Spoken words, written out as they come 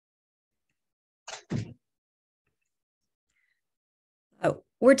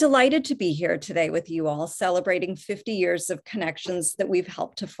We're delighted to be here today with you all, celebrating 50 years of connections that we've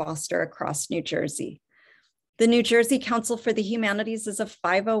helped to foster across New Jersey. The New Jersey Council for the Humanities is a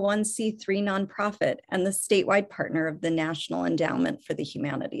 501c3 nonprofit and the statewide partner of the National Endowment for the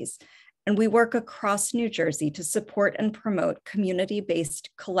Humanities. And we work across New Jersey to support and promote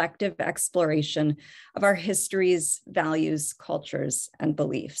community-based collective exploration of our histories, values, cultures, and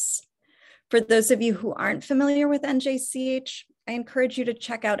beliefs. For those of you who aren't familiar with NJCH, I encourage you to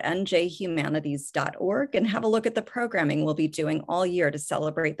check out njhumanities.org and have a look at the programming we'll be doing all year to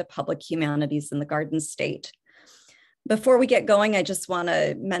celebrate the public humanities in the Garden State. Before we get going, I just want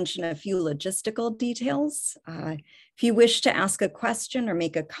to mention a few logistical details. If you wish to ask a question or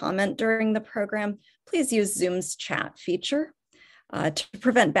make a comment during the program, please use Zoom's chat feature. To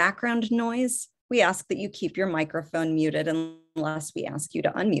prevent background noise, we ask that you keep your microphone muted unless we ask you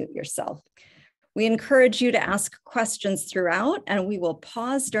to unmute yourself. We encourage you to ask questions throughout, and we will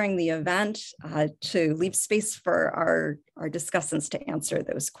pause during the event to leave space for our discussants to answer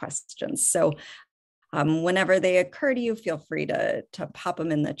those questions. So whenever they occur to you, feel free to pop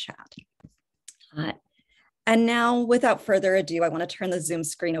them in the chat. And now, without further ado, I want to turn the Zoom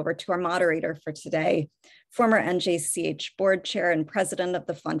screen over to our moderator for today, former NJCH board chair and president of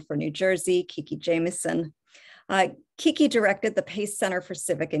the Fund for New Jersey, Kiki Jamieson. Kiki directed the Pace Center for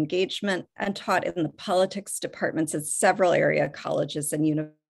Civic Engagement and taught in the politics departments at several area colleges and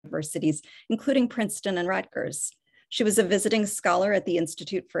universities, including Princeton and Rutgers. She was a visiting scholar at the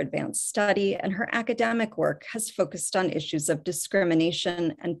Institute for Advanced Study, and her academic work has focused on issues of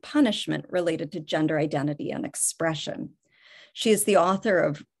discrimination and punishment related to gender identity and expression. She is the author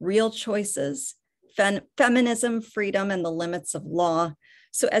of Real Choices, Feminism, Freedom, and the Limits of Law.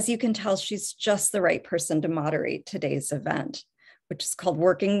 So as you can tell, she's just the right person to moderate today's event, which is called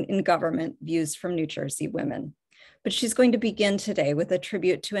Working in Government, Views from New Jersey Women. But she's going to begin today with a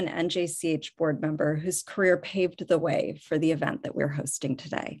tribute to an NJCH board member whose career paved the way for the event that we're hosting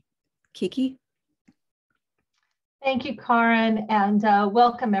today. Kiki? Thank you, Karen, and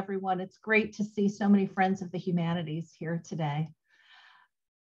welcome everyone. It's great to see so many friends of the humanities here today.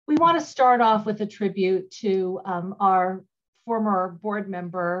 We want to start off with a tribute to our former board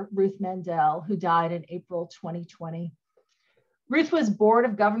member, Ruth Mandel, who died in April 2020. Ruth was Board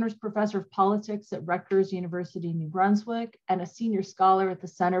of Governors Professor of Politics at Rutgers University, New Brunswick, and a senior scholar at the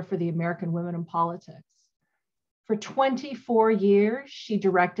Center for the American Women in Politics. For 24 years, she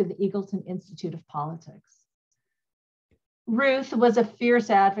directed the Eagleton Institute of Politics. Ruth was a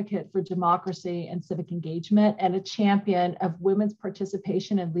fierce advocate for democracy and civic engagement and a champion of women's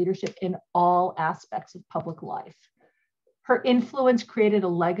participation and leadership in all aspects of public life. Her influence created a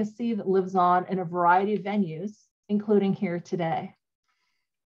legacy that lives on in a variety of venues, including here today.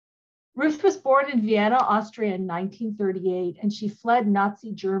 Ruth was born in Vienna, Austria in 1938, and she fled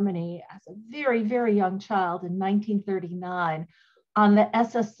Nazi Germany as a very, very young child in 1939 on the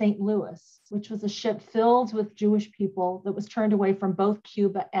SS St. Louis, which was a ship filled with Jewish people that was turned away from both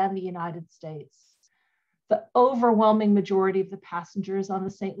Cuba and the United States. The overwhelming majority of the passengers on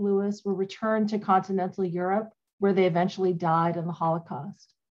the St. Louis were returned to continental Europe, where they eventually died in the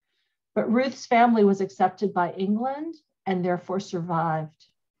Holocaust. But Ruth's family was accepted by England and therefore survived.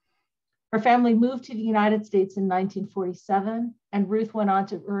 Her family moved to the United States in 1947, and Ruth went on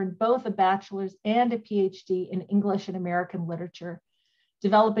to earn both a bachelor's and a PhD in English and American literature,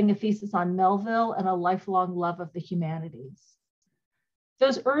 developing a thesis on Melville and a lifelong love of the humanities.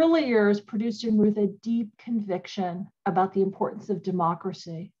 Those early years produced in Ruth a deep conviction about the importance of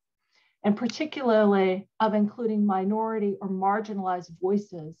democracy, and particularly of including minority or marginalized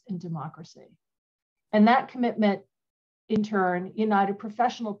voices in democracy. And that commitment, in turn, united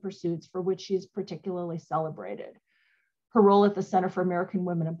professional pursuits for which she is particularly celebrated. Her role at the Center for American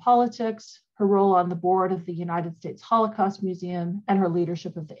Women in Politics, her role on the board of the United States Holocaust Museum, and her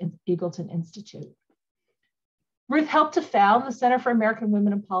leadership of the Eagleton Institute. Ruth helped to found the Center for American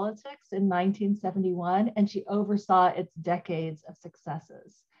Women in Politics in 1971, and she oversaw its decades of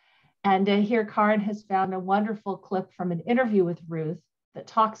successes. And here Karen has found a wonderful clip from an interview with Ruth that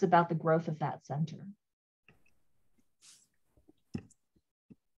talks about the growth of that center.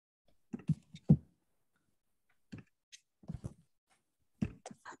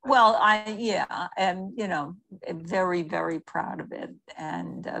 Well, I am, very, very proud of it.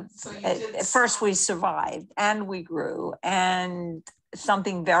 And at first we survived and we grew. And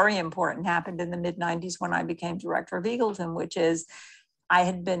something very important happened in the mid-90s when I became director of Eagleton, which is I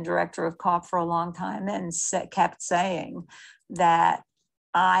had been director of COP for a long time and kept saying that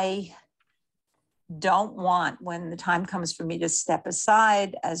I don't want, when the time comes for me to step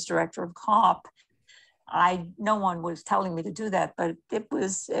aside as director of COP, no one was telling me to do that, but it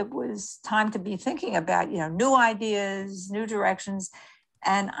was time to be thinking about, new ideas, new directions.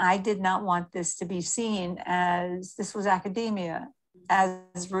 And I did not want this to be seen as this was academia,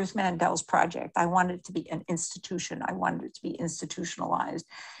 as Ruth Mandel's project. I wanted it to be an institution. I wanted it to be institutionalized.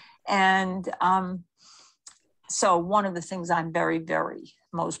 And so one of the things I'm very, very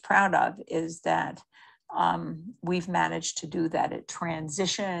most proud of is that we've managed to do that. It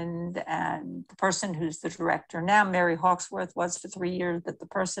transitioned, and the person who's the director now, Mary Hawksworth, was for 3 years, but the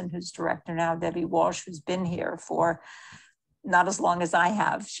person who's director now, Debbie Walsh, who's been here for not as long as I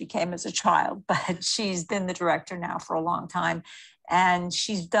have. She came as a child, but she's been the director now for a long time. And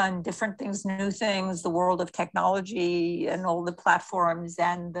she's done different things, new things, the world of technology and all the platforms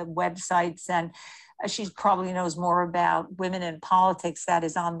and the websites. And she probably knows more about women in politics that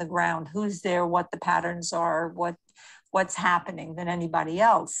is on the ground, who's there, what the patterns are, what's happening than anybody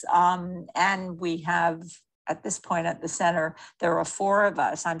else. And we have, at this point at the center, there are 4 of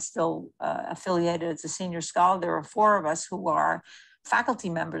us. I'm still affiliated as a senior scholar. There are 4 of us who are faculty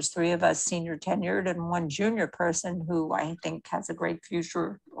members, 3 of us senior tenured, and 1 junior person who I think has a great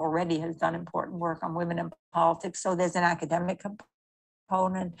future, already has done important work on women in politics. So there's an academic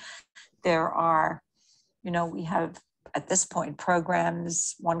component. There are, we have at this point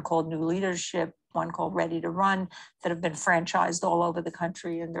programs, one called New Leadership, one called Ready to Run, that have been franchised all over the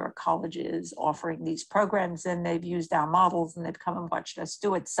country, and there are colleges offering these programs, and they've used our models and they've come and watched us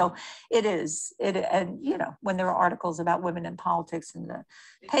do it. So and when there are articles about women in politics in the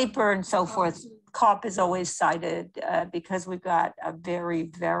paper and so forth, COP is always cited because we've got a very,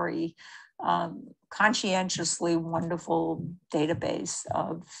 very conscientiously wonderful database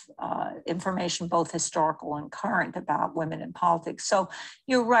of information, both historical and current, about women in politics. So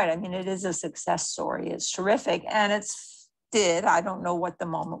you're right. I mean, it is a success story. It's terrific. And I don't know what the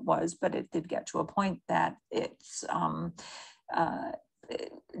moment was, but it did get to a point that it's,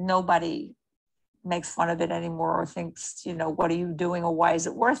 nobody makes fun of it anymore or thinks, what are you doing or why is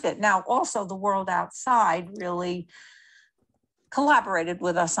it worth it? Now, also the world outside really collaborated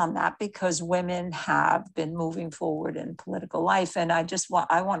with us on that, because women have been moving forward in political life. And I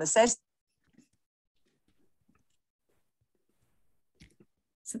want to say.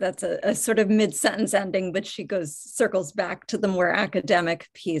 So that's a sort of mid-sentence ending, but she circles back to the more academic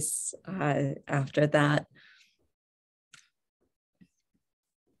piece after that.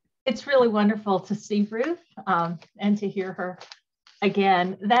 It's really wonderful to see Ruth and to hear her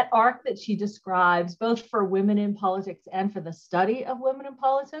again. That arc that she describes, both for women in politics and for the study of women in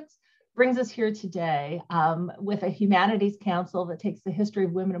politics, brings us here today with a Humanities Council that takes the history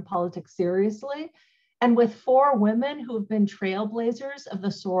of women in politics seriously, and with 4 women who have been trailblazers of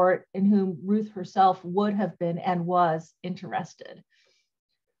the sort in whom Ruth herself would have been and was interested.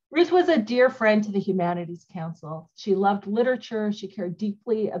 Ruth was a dear friend to the Humanities Council. She loved literature, she cared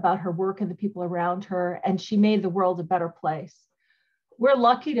deeply about her work and the people around her, and she made the world a better place. We're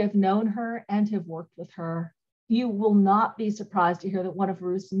lucky to have known her and to have worked with her. You will not be surprised to hear that one of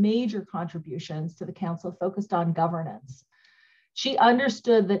Ruth's major contributions to the council focused on governance. She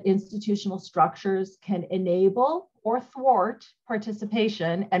understood that institutional structures can enable or thwart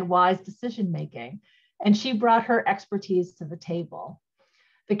participation and wise decision-making, and she brought her expertise to the table.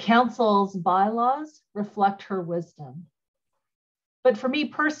 The council's bylaws reflect her wisdom. But for me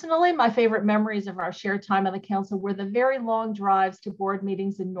personally, my favorite memories of our shared time on the council were the very long drives to board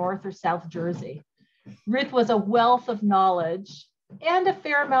meetings in North or South Jersey. Ruth was a wealth of knowledge and a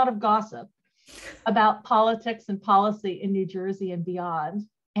fair amount of gossip about politics and policy in New Jersey and beyond.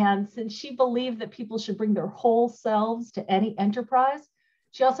 And since she believed that people should bring their whole selves to any enterprise,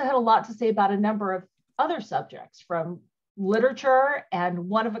 she also had a lot to say about a number of other subjects, from literature and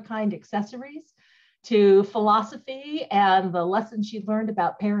one-of-a-kind accessories to philosophy and the lessons she learned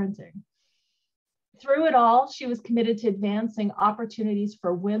about parenting. Through it all, she was committed to advancing opportunities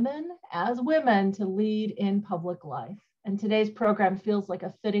for women as women to lead in public life. And today's program feels like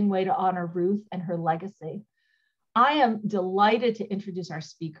a fitting way to honor Ruth and her legacy. I am delighted to introduce our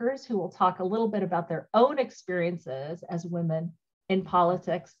speakers, who will talk a little bit about their own experiences as women in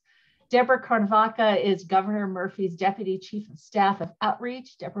politics. Deborah Cornavaca is Governor Murphy's Deputy Chief of Staff of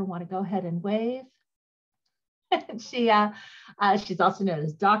Outreach. Deborah, want to go ahead and wave? She's also known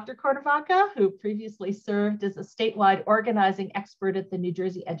as Dr. Cornavaca, who previously served as a statewide organizing expert at the New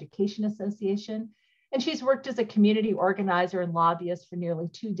Jersey Education Association. And she's worked as a community organizer and lobbyist for nearly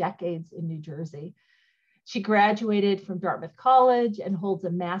 2 decades in New Jersey. She graduated from Dartmouth College and holds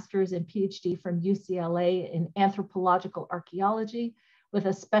a master's and PhD from UCLA in anthropological archaeology, with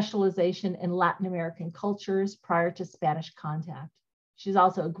a specialization in Latin American cultures prior to Spanish contact. She's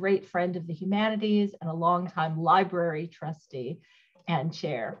also a great friend of the humanities and a longtime library trustee and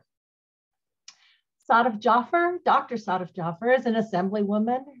chair. Sadaf Jaffer, Dr. Sadaf Jaffer is an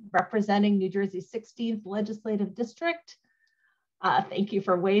assemblywoman representing New Jersey's 16th Legislative District. Thank you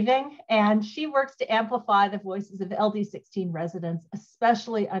for waving. And she works to amplify the voices of LD16 residents,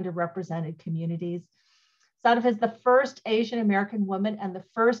 especially underrepresented communities. Sadaf is the first Asian American woman and the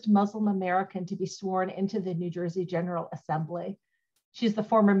first Muslim American to be sworn into the New Jersey General Assembly. She's the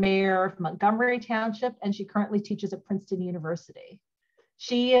former mayor of Montgomery Township, and she currently teaches at Princeton University.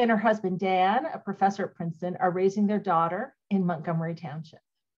 She and her husband, Dan, a professor at Princeton, are raising their daughter in Montgomery Township.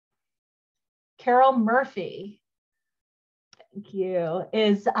 Carol Murphy, thank you,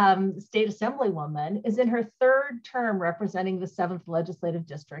 is state assemblywoman, is in her third term representing the 7th Legislative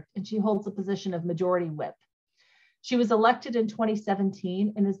District, and she holds the position of majority whip. She was elected in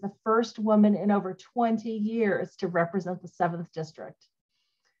 2017 and is the first woman in over 20 years to represent the 7th District.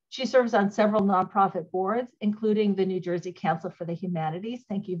 She serves on several nonprofit boards, including the New Jersey Council for the Humanities.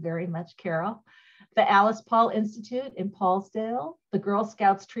 Thank you very much, Carol. The Alice Paul Institute in Paulsdale, the Girl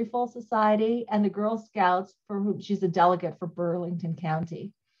Scouts Trefoil Society, and the Girl Scouts, for whom she's a delegate for Burlington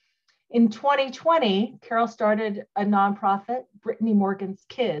County. In 2020, Carol started a nonprofit, Brittany Morgan's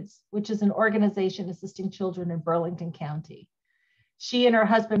Kids, which is an organization assisting children in Burlington County. She and her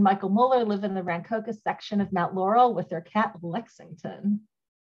husband, Michael Mueller, live in the Rancocas section of Mount Laurel with their cat, Lexington.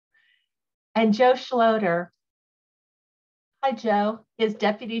 And Jo Schloeder, hi Jo, is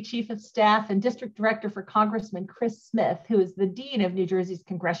Deputy Chief of Staff and District Director for Congressman Chris Smith, who is the Dean of New Jersey's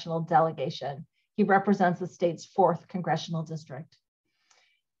congressional delegation. He represents the state's 4th congressional district.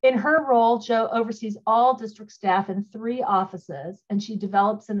 In her role, Jo oversees all district staff in 3 offices, and she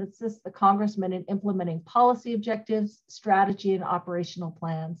develops and assists the congressman in implementing policy objectives, strategy, and operational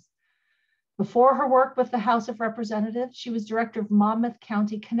plans. Before her work with the House of Representatives, she was director of Monmouth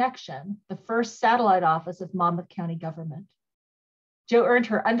County Connection, the first satellite office of Monmouth County government. Jo earned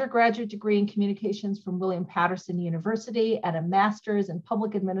her undergraduate degree in communications from William Patterson University and a master's in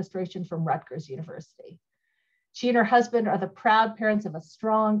public administration from Rutgers University. She and her husband are the proud parents of a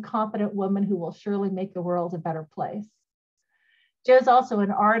strong, competent woman who will surely make the world a better place. Jo's also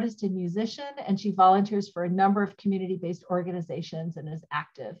an artist and musician, and she volunteers for a number of community-based organizations and is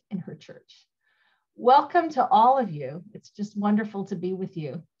active in her church. Welcome to all of you. It's just wonderful to be with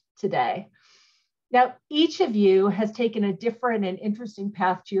you today. Now, each of you has taken a different and interesting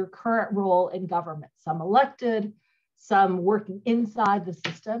path to your current role in government, some elected, some working inside the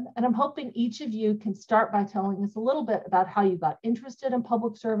system. And I'm hoping each of you can start by telling us a little bit about how you got interested in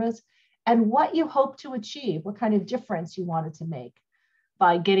public service and what you hope to achieve, what kind of difference you wanted to make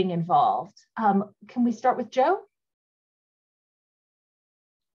by getting involved. Can we start with Jo?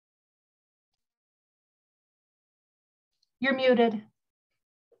 You're muted.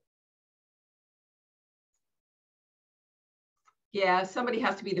 Yeah, somebody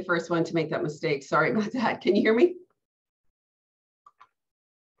has to be the first one to make that mistake. Sorry about that. Can you hear me?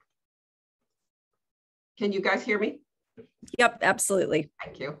 Can you guys hear me? Yep, absolutely.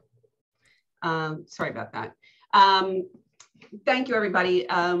 Thank you. Sorry about that. Thank you, everybody.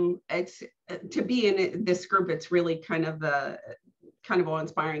 It's to be in this group. It's really kind of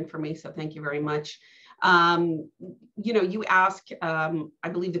awe-inspiring for me. So thank you very much. You know, you ask. I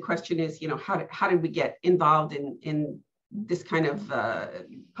believe the question is, you know, how did we get involved in this kind of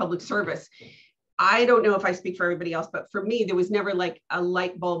public service? I don't know if I speak for everybody else, but for me, there was never like a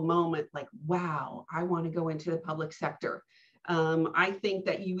light bulb moment, like, wow, I want to go into the public sector. I think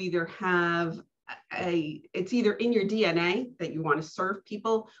that you either have it's either in your DNA that you want to serve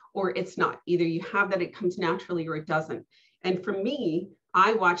people, or it's not. Either you have that, it comes naturally, or it doesn't. And for me,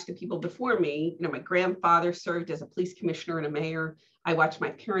 I watched the people before me. You know, my grandfather served as a police commissioner and a mayor. I watched my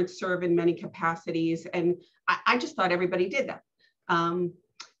parents serve in many capacities, and I just thought everybody did that.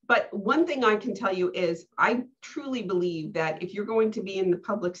 But one thing I can tell you is I truly believe that if you're going to be in the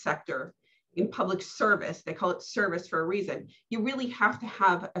public sector, in public service, they call it service for a reason, you really have to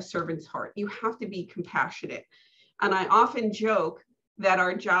have a servant's heart. You have to be compassionate. And I often joke that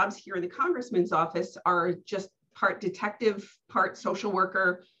our jobs here in the congressman's office are just part detective, part social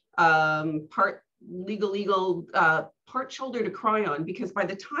worker, part legal, part shoulder to cry on, because by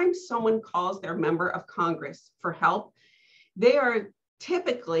the time someone calls their member of Congress for help, they are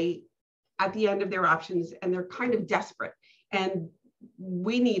typically at the end of their options and they're kind of desperate. And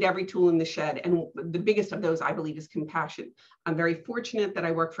we need every tool in the shed. And the biggest of those, I believe, is compassion. I'm very fortunate that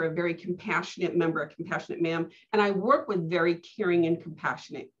I work for a very compassionate member, a compassionate ma'am, and I work with very caring and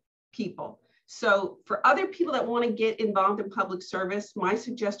compassionate people. So for other people that want to get involved in public service, my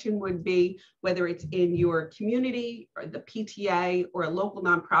suggestion would be, whether it's in your community or the PTA or a local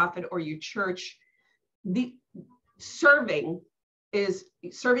nonprofit or your church, serving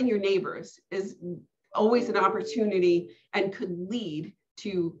your neighbors is always an opportunity and could lead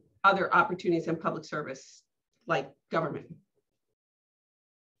to other opportunities in public service like government.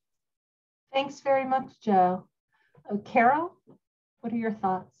 Thanks very much, Jo. Carol, what are your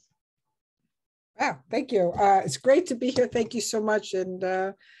thoughts? Wow, thank you. It's great to be here. Thank you so much. And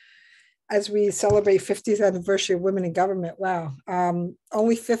as we celebrate 50th anniversary of women in government, wow,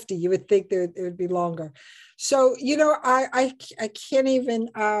 only 50, you would think that it would be longer. So, you know, I can't even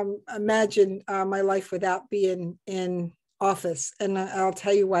imagine my life without being in office. And I'll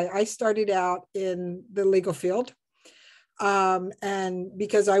tell you why. I started out in the legal field, and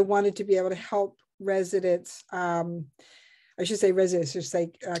because I wanted to be able to help residents, I should say residents, just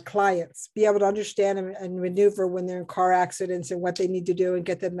say clients, be able to understand and maneuver when they're in car accidents and what they need to do and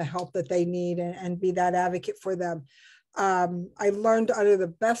get them the help that they need and be that advocate for them. I learned under the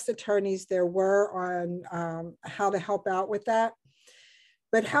best attorneys there were on how to help out with that.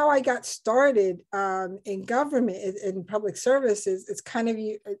 But how I got started in government, in public service, it's kind of,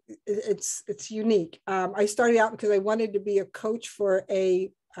 it's unique. I started out because I wanted to be a coach for a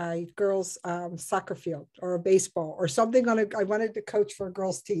girls soccer field or a baseball or something. I wanted to coach for a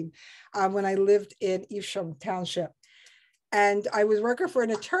girls team when I lived in Evesham Township. And I was working for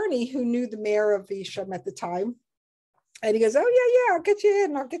an attorney who knew the mayor of Evesham at the time. And he goes, oh yeah, I'll get you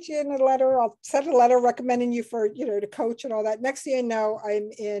in. I'll get you in a letter. I'll send a letter recommending you for, you know, to coach and all that. Next thing I know, I'm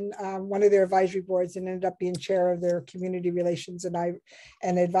in one of their advisory boards and ended up being chair of their community relations and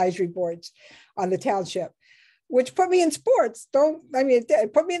advisory boards on the township, which put me in sports.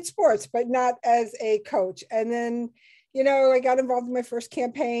 It put me in sports, but not as a coach. And then, you know, I got involved in my first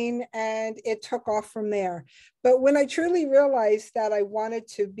campaign and it took off from there. But when I truly realized that I wanted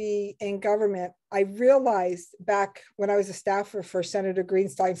to be in government, I realized back when I was a staffer for Senator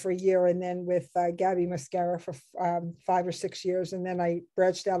Greenstein for a year, and then with Gabby Mascara for 5 or 6 years. And then I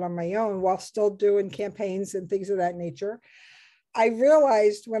branched out on my own while still doing campaigns and things of that nature. I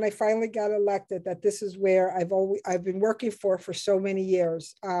realized when I finally got elected that this is where I've been working for so many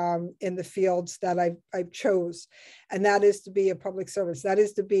years in the fields that I've chose, and that is to be a public service. That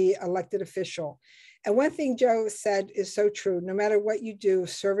is to be elected official. And one thing Jo said is so true. No matter what you do,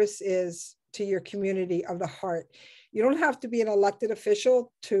 service is to your community of the heart. You don't have to be an elected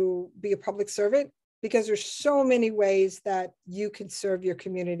official to be a public servant, because there's so many ways that you can serve your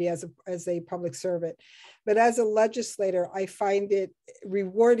community as a public servant. But as a legislator, I find it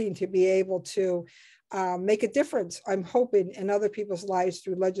rewarding to be able to make a difference, I'm hoping, in other people's lives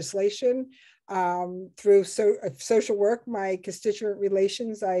through legislation, through social work, my constituent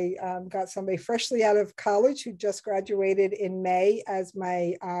relations. I got somebody freshly out of college who just graduated in May as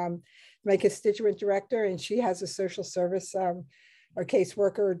my constituent director, and she has a social service or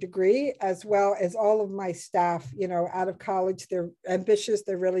caseworker degree, as well as all of my staff, you know, out of college. They're ambitious,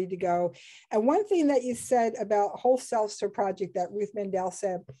 they're ready to go. And one thing that you said about whole self-serve project that Ruth Mandel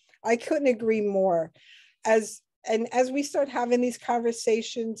said, I couldn't agree more. As we start having these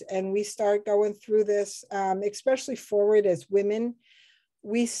conversations and we start going through this, especially forward as women,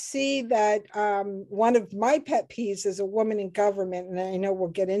 we see that one of my pet peeves as a woman in government, and I know we'll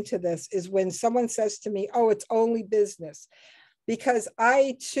get into this, is when someone says to me, oh, it's only business. Because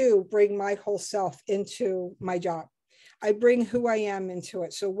I too bring my whole self into my job. I bring who I am into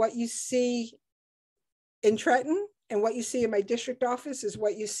it. So what you see in Trenton and what you see in my district office is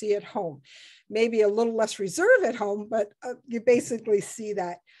what you see at home. Maybe a little less reserved at home, but you basically see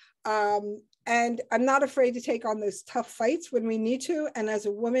that. And I'm not afraid to take on those tough fights when we need to. And as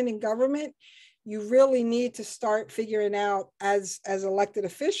a woman in government, you really need to start figuring out as elected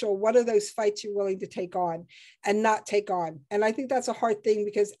official, what are those fights you're willing to take on and not take on? And I think that's a hard thing,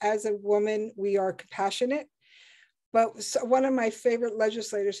 because as a woman, we are compassionate. But one of my favorite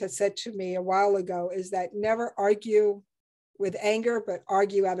legislators had said to me a while ago is that never argue with anger, but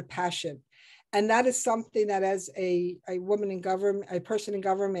argue out of passion. And that is something that as a woman in government, a person in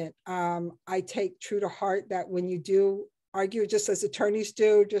government, I take true to heart, that when you do argue, just as attorneys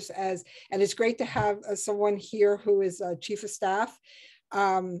do, and it's great to have someone here who is a chief of staff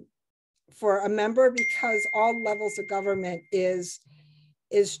for a member, because all levels of government is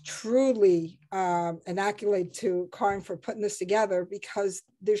truly an accolade to Karin for putting this together, because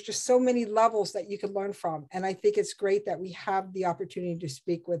there's just so many levels that you can learn from. And I think it's great that we have the opportunity to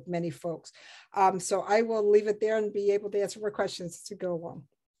speak with many folks. So I will leave it there and be able to answer more questions to go along.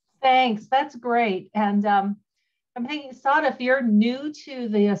 Thanks, that's great. And I'm thinking, Sadaf, you're new to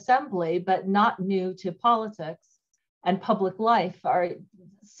the assembly, but not new to politics and public life. Are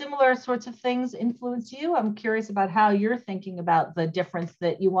similar sorts of things influence you? I'm curious about how you're thinking about the difference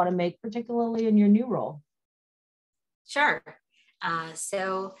that you want to make, particularly in your new role. Sure.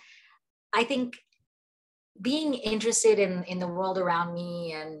 So I think being interested in the world around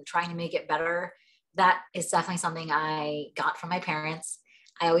me and trying to make it better, that is definitely something I got from my parents.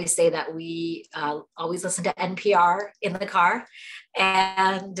 I always say that we always listen to NPR in the car.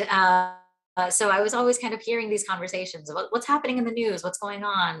 And so I was always kind of hearing these conversations about what's happening in the news, what's going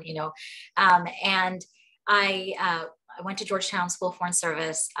on, you know. And I went to Georgetown School of Foreign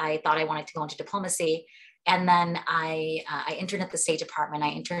Service. I thought I wanted to go into diplomacy. And then I interned at the State Department. I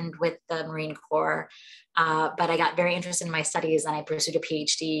interned with the Marine Corps, but I got very interested in my studies and I pursued a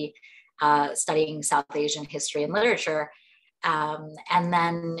PhD studying South Asian history and literature. And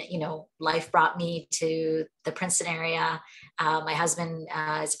then, you know, life brought me to the Princeton area. My husband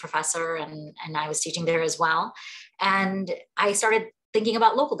is a professor and I was teaching there as well. And I started thinking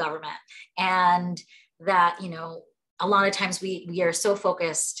about local government and that, you know, a lot of times we are so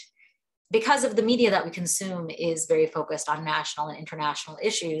focused because of the media that we consume is very focused on national and international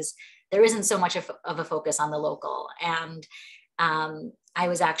issues. There isn't so much of a focus on the local. And I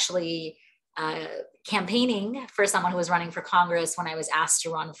was actually campaigning for someone who was running for Congress when I was asked to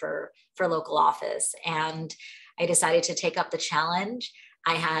run for local office. And I decided to take up the challenge.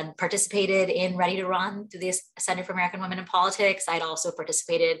 I had participated in Ready to Run through the Center for American Women in Politics. I'd also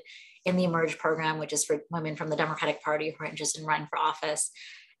participated in the Emerge program, which is for women from the Democratic Party who are interested in running for office.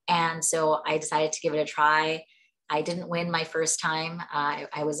 And so I decided to give it a try. I didn't win my first time.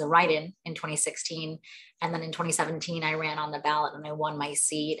 I was a write-in in 2016. And then in 2017, I ran on the ballot and I won my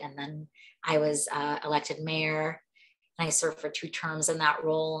seat. And then I was elected mayor and I served for 2 terms in that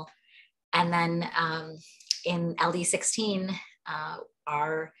role. And then in LD 16,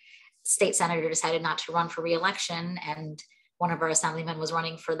 our state senator decided not to run for re-election. And one of our assemblymen was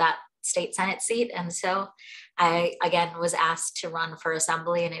running for that state Senate seat. And so I, again, was asked to run for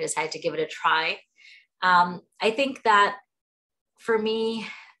assembly and I decided to give it a try. I think that for me,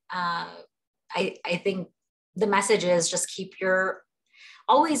 I think the message is just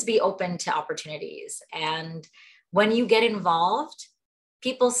always be open to opportunities. And when you get involved,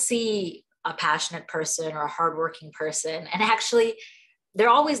 people see a passionate person or a hardworking person. And actually, they're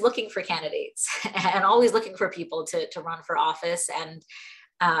always looking for candidates and always looking for people to run for office. And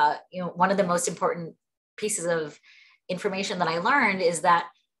you know, one of the most important pieces of information that I learned is that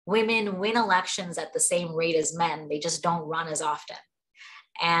women win elections at the same rate as men. They just don't run as often.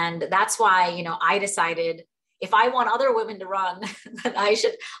 And that's why, you know, I decided if I want other women to run, then I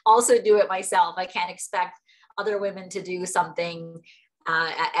should also do it myself. I can't expect other women to do something,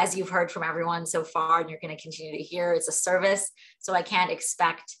 as you've heard from everyone so far, and you're going to continue to hear, it's a service. So I can't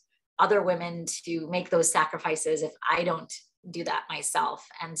expect other women to make those sacrifices if I don't do that myself.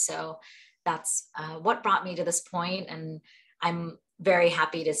 And so that's what brought me to this point. And I'm very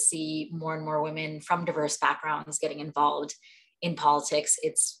happy to see more and more women from diverse backgrounds getting involved in politics.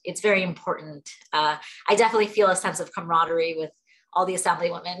 It's very important. I definitely feel a sense of camaraderie with all the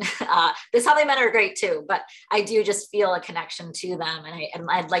assemblywomen. The assemblymen are great too, but I do just feel a connection to them, and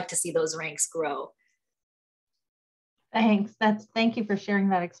I'd like to see those ranks grow. Thanks. Thank you for sharing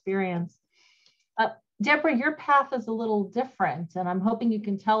that experience. Deborah, your path is a little different, and I'm hoping you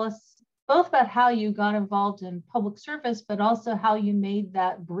can tell us both about how you got involved in public service, but also how you made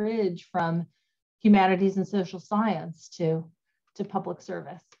that bridge from humanities and social science to public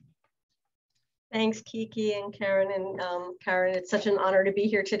service. Thanks, Kiki and Karen. And Karen, it's such an honor to be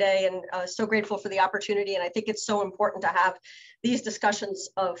here today, and so grateful for the opportunity. And I think it's so important to have these discussions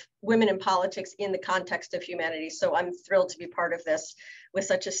of women in politics in the context of humanities. So I'm thrilled to be part of this with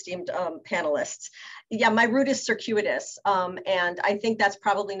such esteemed panelists. Yeah, my route is circuitous, and I think that's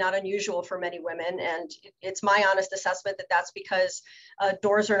probably not unusual for many women. And it's my honest assessment that that's because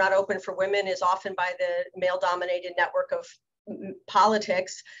doors are not open for women as often by the male-dominated network of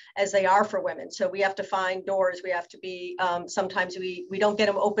politics as they are for women. So we have to find doors. We have to be, sometimes we don't get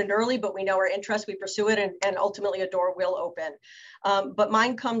them opened early, but we know our interest, we pursue it, and ultimately a door will open. But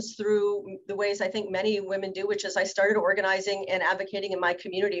mine comes through the ways I think many women do, which is I started organizing and advocating in my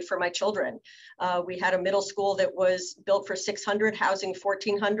community for my children. We had a middle school that was built for 600, housing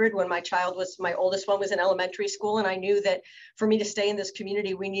 1,400 when my oldest one was in elementary school. And I knew that for me to stay in this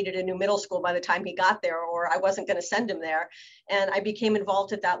community, we needed a new middle school by the time he got there, or I wasn't going to send him there. And I became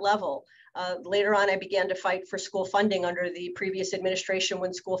involved at that level. Later on, I began to fight for school funding under the previous administration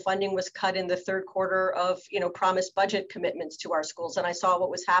when school funding was cut in the third quarter of, promised budget commitments to our schools. And I saw what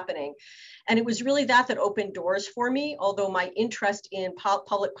was happening. And it was really that opened doors for me, although my interest in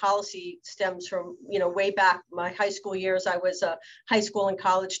public policy stems from, way back my high school years. I was a high school and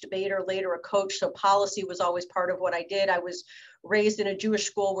college debater, later a coach. So policy was always part of what I did. I was raised in a Jewish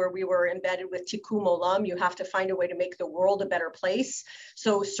school where we were embedded with Tikkun Olam. You have to find a way to make the world a better place.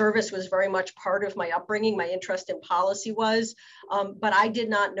 So service was very much part of my upbringing. My interest in policy was, but I did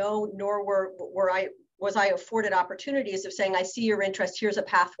not know, nor was I afforded opportunities of saying, I see your interest, here's a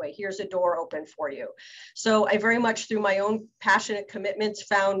pathway, here's a door open for you. So I very much, through my own passionate commitments,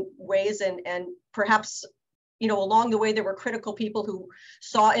 found ways, and perhaps, along the way, there were critical people who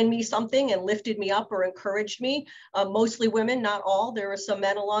saw in me something and lifted me up or encouraged me, mostly women, not all. There were some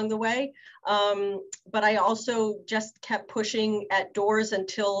men along the way. But I also just kept pushing at doors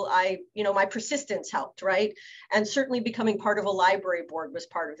until my persistence helped, right? And certainly becoming part of a library board was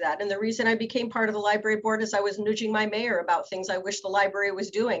part of that. And the reason I became part of the library board is I was nudging my mayor about things I wish the library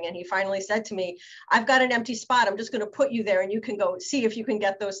was doing. And he finally said to me, I've got an empty spot. I'm just going to put you there and you can go see if you can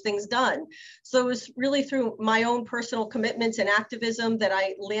get those things done. So it was really through my own personal commitments and activism that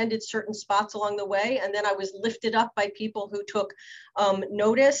I landed certain spots along the way. And then I was lifted up by people who took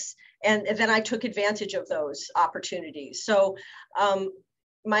notice. And then I took advantage of those opportunities. So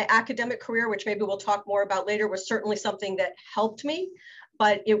my academic career, which maybe we'll talk more about later, was certainly something that helped me,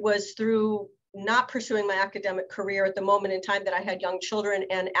 but it was through not pursuing my academic career at the moment in time that I had young children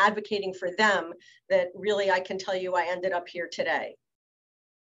and advocating for them that really I can tell you I ended up here today.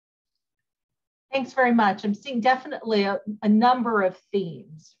 Thanks very much. I'm seeing definitely a number of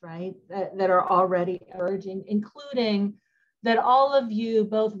themes, right, that are already emerging, including that all of you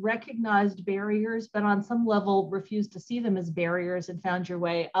both recognized barriers, but on some level refused to see them as barriers and found your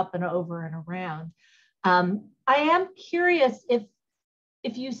way up and over and around. I am curious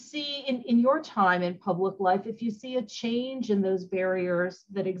if you see in your time in public life, if you see a change in those barriers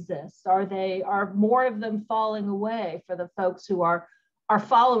that exist. Are more of them falling away for the folks who are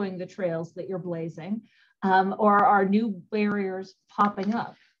following the trails that you're blazing, or are new barriers popping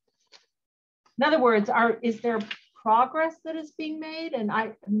up? In other words, is there progress that is being made? And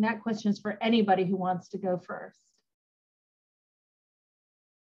that question is for anybody who wants to go first.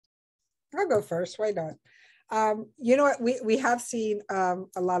 I'll go first, why not? You know what, we have seen a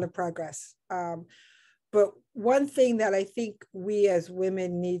lot of progress. But one thing that I think we as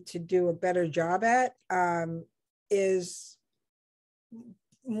women need to do a better job at is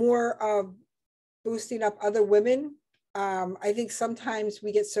more of boosting up other women. I think sometimes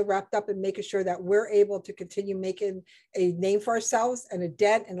we get so wrapped up in making sure that we're able to continue making a name for ourselves and a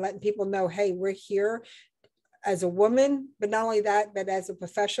dent and letting people know, hey, we're here as a woman, but not only that, but as a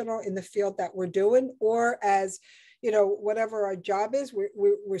professional in the field that we're doing, or as, whatever our job is,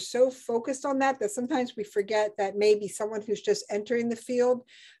 we're so focused on that sometimes we forget that maybe someone who's just entering the field,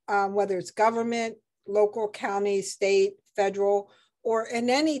 whether it's government, local, county, state, federal, or in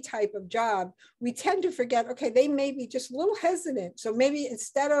any type of job, we tend to forget, okay, they may be just a little hesitant. So maybe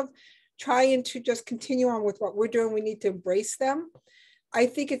instead of trying to just continue on with what we're doing, we need to embrace them. I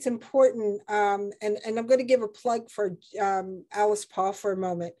think it's important, and I'm going to give a plug for Alice Paul for a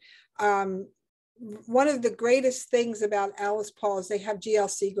moment. One of the greatest things about Alice Paul is they have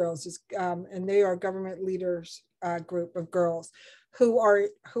GLC girls, and they are government leaders group of girls who are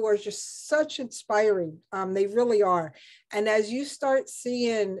just such inspiring. They really are. And as you start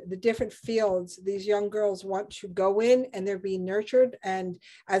seeing the different fields these young girls want to go in, and they're being nurtured, and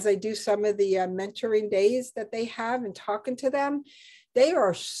as I do some of the mentoring days that they have and talking to them, they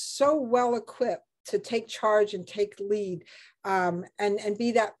are so well equipped to take charge and take lead, and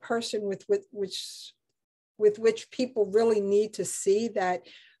be that person with which people really need to see that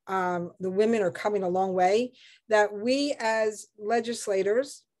the women are coming a long way, that we as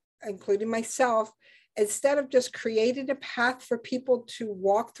legislators, including myself, instead of just creating a path for people to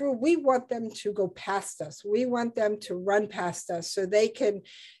walk through, we want them to go past us. We want them to run past us so they can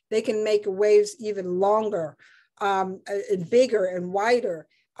make waves even longer and bigger and wider,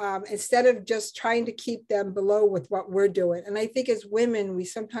 instead of just trying to keep them below with what we're doing. And I think as women, we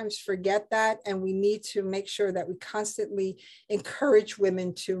sometimes forget that, and we need to make sure that we constantly encourage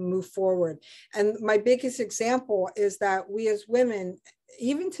women to move forward. And my biggest example is that we as women,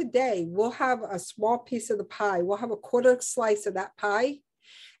 even today, we'll have a small piece of the pie. We'll have a quarter slice of that pie,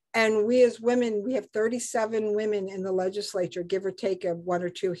 And we as women, we have 37 women in the legislature, give or take a one or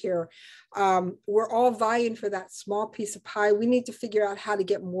two here. We're all vying for that small piece of pie. We need to figure out how to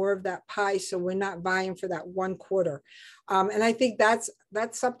get more of that pie so we're not vying for that 1/4. And I think that's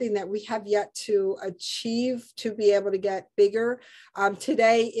something that we have yet to achieve to be able to get bigger.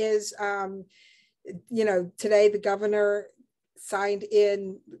 Today is, today the governor signed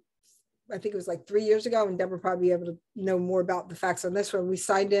in, I think it was like 3 years ago, and Deborah probably be able to know more about the facts on this one. We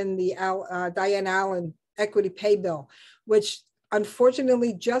signed in the Diane Allen equity pay bill, which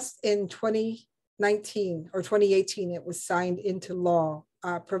unfortunately just in 2019 or 2018, it was signed into law,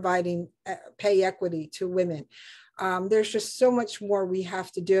 providing pay equity to women. There's just so much more we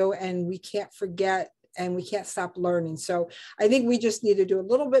have to do, and we can't forget and we can't stop learning. So I think we just need to do a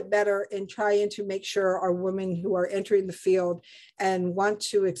little bit better in trying to make sure our women who are entering the field and want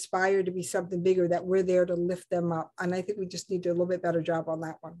to aspire to be something bigger, that we're there to lift them up. And I think we just need to do a little bit better job on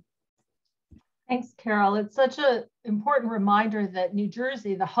that one. Thanks, Carol. It's such an important reminder that New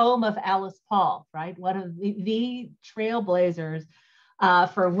Jersey, the home of Alice Paul, right? One of the trailblazers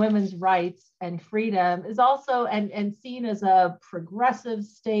for women's rights and freedom, is also and seen as a progressive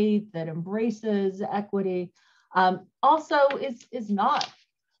state that embraces equity, also is not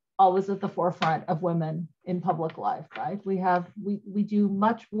always at the forefront of women in public life, right? We do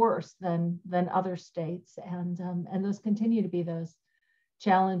much worse than other states, and those continue to be those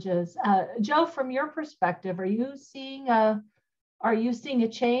challenges. Jo, from your perspective, are you seeing a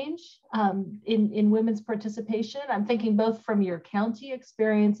change in women's participation? I'm thinking both from your county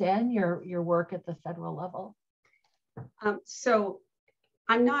experience and your work at the federal level. So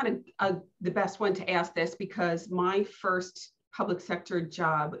I'm not the best one to ask this, because my first public sector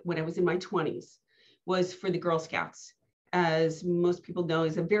job when I was in my 20s was for the Girl Scouts. As most people know,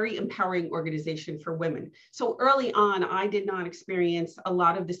 is a very empowering organization for women. So early on, I did not experience a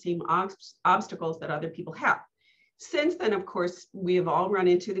lot of the same obstacles that other people have. Since then, of course, we have all run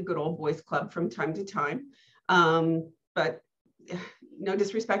into the good old boys club from time to time. But no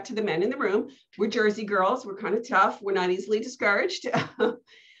disrespect to the men in the room. We're Jersey girls. We're kind of tough. We're not easily discouraged.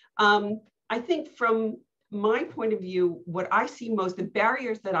 I think from my point of view, what I see most, the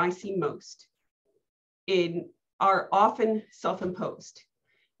barriers that I see most are often self-imposed.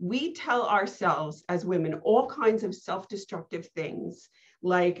 We tell ourselves as women all kinds of self-destructive things,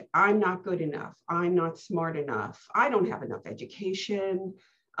 like, I'm not good enough, I'm not smart enough, I don't have enough education,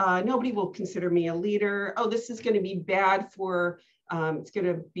 nobody will consider me a leader, oh, this is going to be bad for, it's going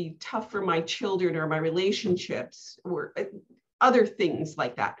to be tough for my children or my relationships, or other things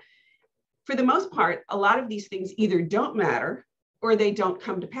like that. For the most part, a lot of these things either don't matter or they don't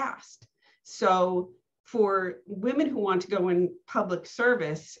come to pass. So for women who want to go in public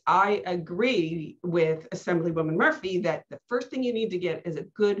service, I agree with Assemblywoman Murphy that the first thing you need to get is a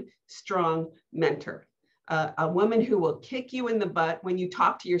good, strong mentor, a woman who will kick you in the butt when you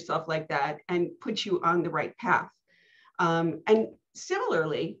talk to yourself like that and put you on the right path. And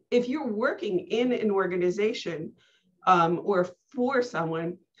similarly, if you're working in an organization or for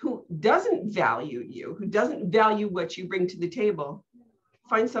someone who doesn't value you, who doesn't value what you bring to the table,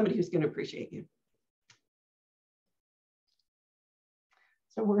 find somebody who's going to appreciate you.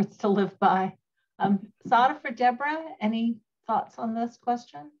 So words to live by. Sadaf or Deborah, any thoughts on this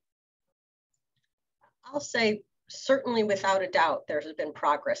question? I'll say certainly without a doubt, there has been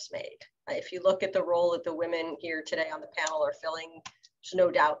progress made. If you look at the role that the women here today on the panel are filling, there's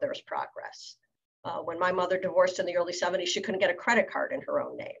no doubt there's progress. When my mother divorced in the early 70s, she couldn't get a credit card in her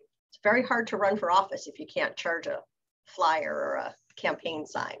own name. It's very hard to run for office if you can't charge a flyer or a campaign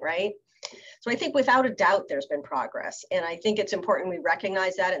sign, right? So I think without a doubt, there's been progress. And I think it's important we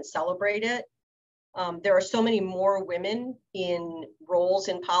recognize that and celebrate it. There are so many more women in roles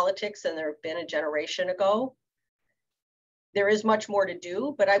in politics than there have been a generation ago. There is much more to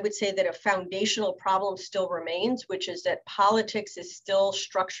do, but I would say that a foundational problem still remains, which is that politics is still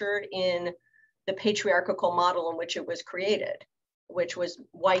structured in the patriarchal model in which it was created, which was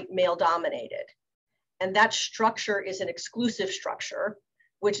white male dominated. And that structure is an exclusive structure,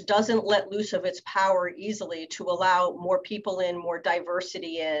 which doesn't let loose of its power easily to allow more people in, more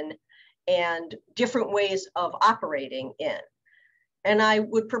diversity in, and different ways of operating in. And I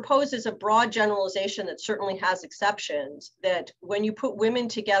would propose as a broad generalization that certainly has exceptions, that when you put women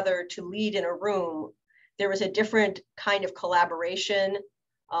together to lead in a room, there is a different kind of collaboration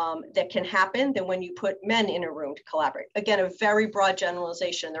that can happen than when you put men in a room to collaborate. Again, a very broad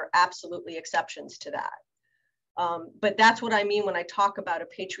generalization. There are absolutely exceptions to that. But that's what I mean when I talk about a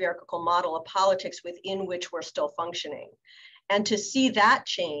patriarchal model of politics within which we're still functioning. And to see that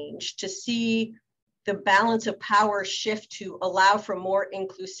change, to see the balance of power shift to allow for more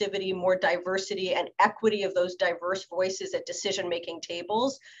inclusivity, more diversity, and equity of those diverse voices at decision-making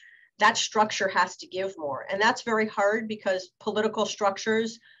tables, that structure has to give more. And that's very hard because political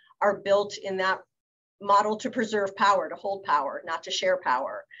structures are built in that model to preserve power, to hold power, not to share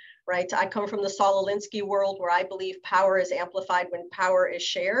power, right? I come from the Saul Alinsky world where I believe power is amplified when power is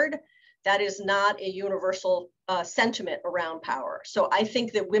shared. That is not a universal sentiment around power. So I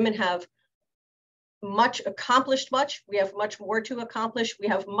think that women have accomplished much. We have much more to accomplish. We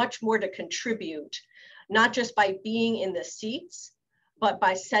have much more to contribute, not just by being in the seats, but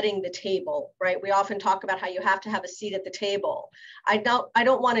by setting the table, right? We often talk about how you have to have a seat at the table. I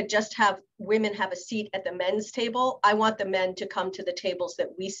don't want to just have women have a seat at the men's table. I want the men to come to the tables that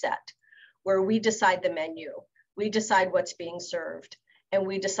we set, where we decide the menu, we decide what's being served, and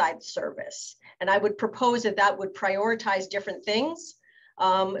we decide the service. And I would propose that that would prioritize different things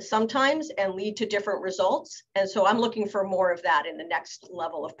sometimes and lead to different results. And so I'm looking for more of that in the next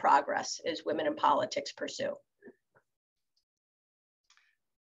level of progress as women in politics pursue.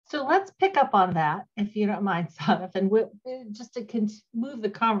 So let's pick up on that, if you don't mind, Sadaf, and just to move the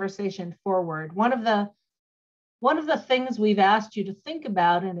conversation forward. One of the things we've asked you to think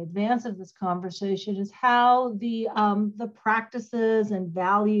about in advance of this conversation is how the practices and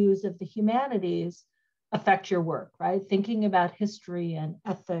values of the humanities affect your work, right? Thinking about history and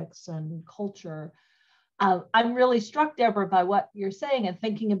ethics and culture. I'm really struck, Deborah, by what you're saying and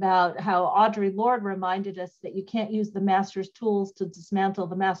thinking about how Audre Lorde reminded us that you can't use the master's tools to dismantle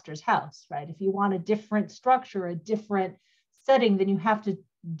the master's house, right? If you want a different structure, a different setting, then you have to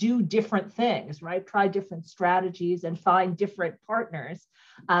do different things, right? Try different strategies and find different partners,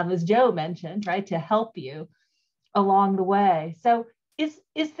 as Jo mentioned, right, to help you along the way. So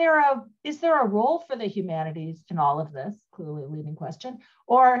is there a role for the humanities in all of this? Clearly a leading question.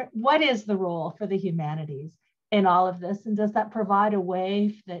 Or what is the role for the humanities in all of this? And does that provide a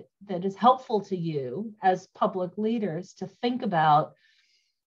way that is helpful to you as public leaders to think about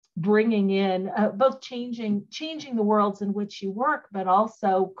bringing in both changing the worlds in which you work, but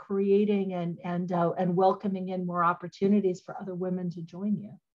also creating and welcoming in more opportunities for other women to join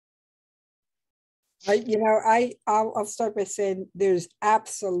you? I'll start by saying there's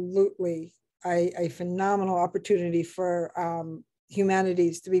absolutely a phenomenal opportunity for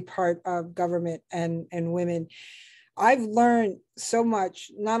humanities to be part of government and women. I've learned so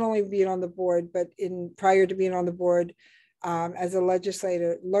much, not only being on the board, but prior to being on the board as a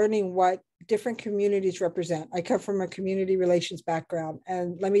legislator, learning what different communities represent. I come from a community relations background.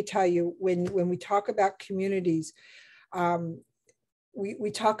 And let me tell you, when we talk about communities,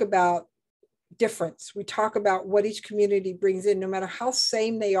 we talk about difference. We talk about what each community brings in, no matter how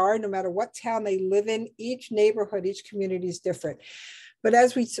same they are, no matter what town they live in, each neighborhood, each community is different. But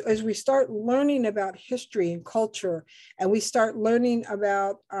as we start learning about history and culture, and we start learning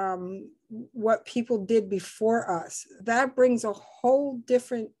about what people did before us, that brings a whole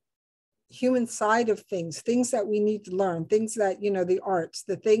different human side of things that we need to learn, things that, the arts,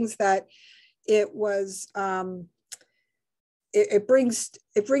 the things that it was, it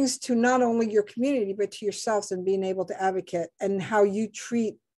brings to not only your community, but to yourselves, and being able to advocate, and how you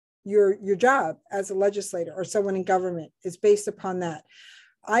treat your job as a legislator or someone in government is based upon that.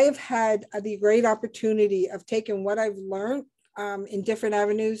 I have had the great opportunity of taking what I've learned in different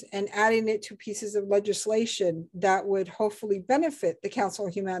avenues and adding it to pieces of legislation that would hopefully benefit the Council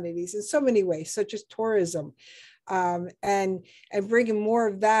of Humanities in so many ways, such as tourism, and bringing more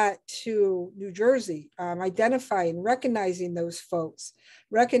of that to New Jersey, identifying, recognizing those folks,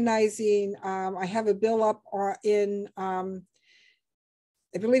 recognizing, I have a bill up in,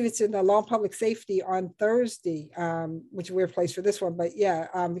 I believe it's in the Law and Public Safety on Thursday, which is a weird place for this one, but yeah,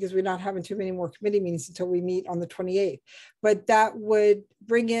 because we're not having too many more committee meetings until we meet on the 28th. But that would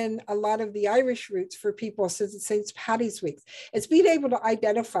bring in a lot of the Irish roots for people since it's St. Paddy's Week. It's being able to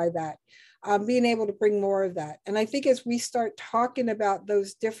identify that, being able to bring more of that. And I think as we start talking about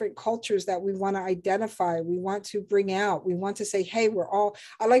those different cultures that we want to identify, we want to bring out, we want to say, hey,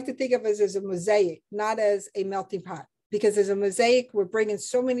 I like to think of it as a mosaic, not as a melting pot. Because as a mosaic, we're bringing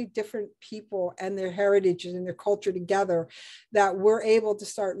so many different people and their heritages and their culture together that we're able to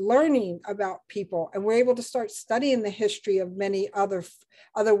start learning about people, and we're able to start studying the history of many other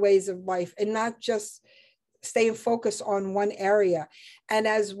ways of life, and not just staying focused on one area. And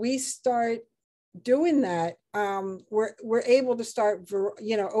as we start doing that, we're able to start,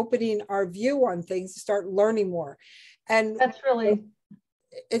 opening our view on things, to start learning more. And that's really,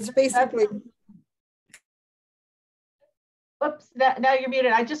 it's basically. Oops, now you're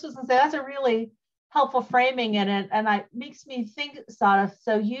muted. I just was going to say that's a really helpful framing in it, and it makes me think, Sadaf.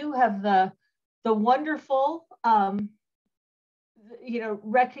 So you have the the wonderful,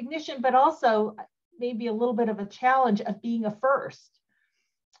 recognition, but also maybe a little bit of a challenge of being a first,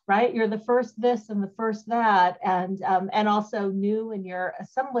 right? You're the first this and the first that, and also new in your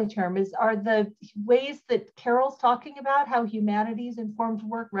assembly term. Are the ways that Carol's talking about how humanities informed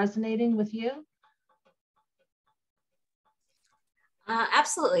work resonating with you?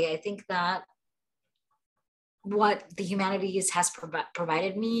 Absolutely. I think that what the humanities has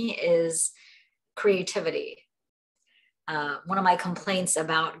provided me is creativity. One of my complaints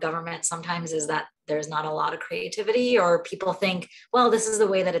about government sometimes is that there's not a lot of creativity, or people think, well, this is the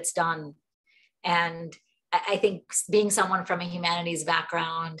way that it's done. And I think being someone from a humanities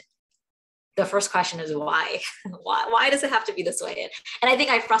background, the first question is why? Why does it have to be this way? And I think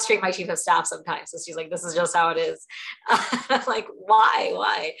I frustrate my chief of staff sometimes. So she's like, this is just how it is. I'm like,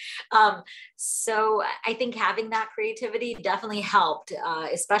 why? So I think having that creativity definitely helped,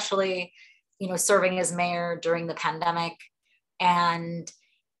 especially, serving as mayor during the pandemic. And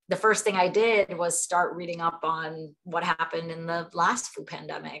the first thing I did was start reading up on what happened in the last flu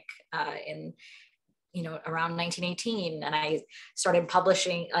pandemic around 1918. And I started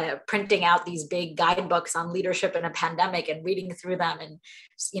printing out these big guidebooks on leadership in a pandemic and reading through them and,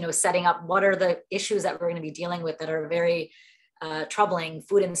 setting up what are the issues that we're going to be dealing with that are very troubling: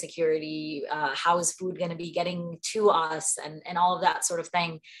 food insecurity, how is food going to be getting to us, and all of that sort of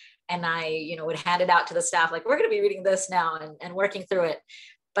thing. And I, would hand it out to the staff, like, we're going to be reading this now and working through it.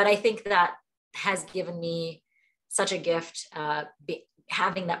 But I think that has given me such a gift,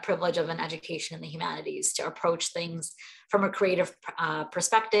 having that privilege of an education in the humanities, to approach things from a creative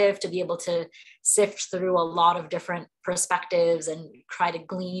perspective, to be able to sift through a lot of different perspectives and try to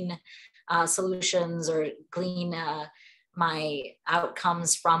glean solutions or glean my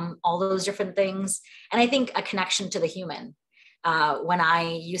outcomes from all those different things. And I think a connection to the human. When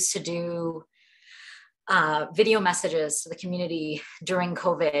I used to do video messages to the community during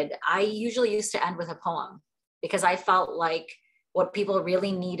COVID, I usually used to end with a poem, because I felt like what people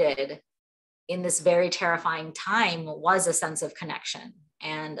really needed in this very terrifying time was a sense of connection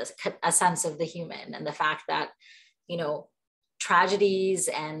and a sense of the human, and the fact that, tragedies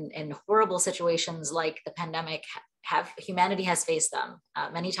and horrible situations like the pandemic humanity has faced them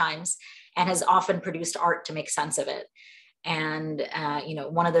many times, and has often produced art to make sense of it. And,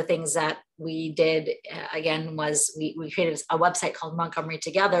 one of the things that we did, again, was we created a website called Montgomery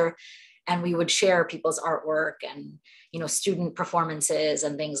Together, and we would share people's artwork and, student performances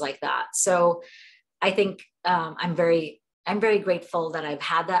and things like that. So I think I'm very grateful that I've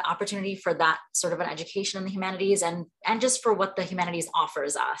had that opportunity for that sort of an education in the humanities, and just for what the humanities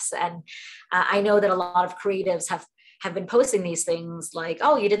offers us. And I know that a lot of creatives have been posting these things like,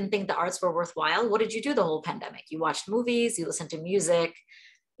 oh, you didn't think the arts were worthwhile? What did you do the whole pandemic? You watched movies, you listened to music,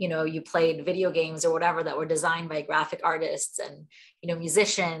 you played video games or whatever that were designed by graphic artists and,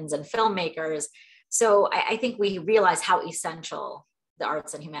 musicians and filmmakers. So I think we realize how essential the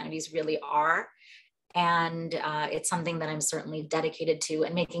arts and humanities really are. And it's something that I'm certainly dedicated to,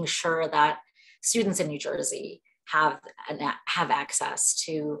 and making sure that students in New Jersey have access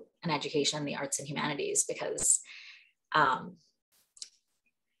to an education in the arts and humanities, because I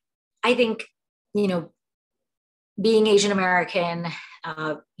think, being Asian American,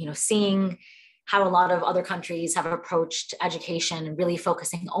 seeing how a lot of other countries have approached education and really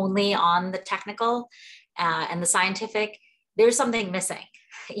focusing only on the technical and the scientific, there's something missing.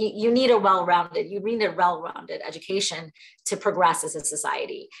 You need a well-rounded education to progress as a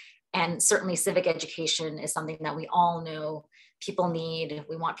society. And certainly civic education is something that we all know people need.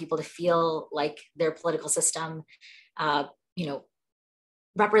 We want people to feel like their political system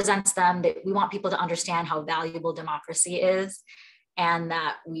represents them, that we want people to understand how valuable democracy is, and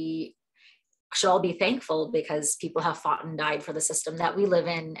that we should all be thankful because people have fought and died for the system that we live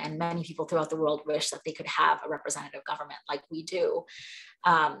in, and many people throughout the world wish that they could have a representative government like we do.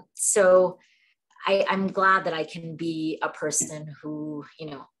 So I'm glad that I can be a person who,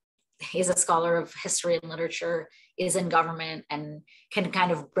 is a scholar of history and literature, is in government, and can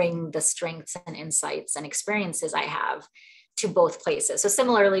kind of bring the strengths and insights and experiences I have to both places. So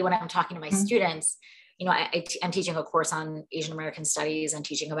similarly, when I'm talking to my students, I'm teaching a course on Asian American studies and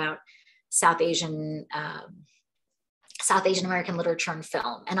teaching about South Asian American literature and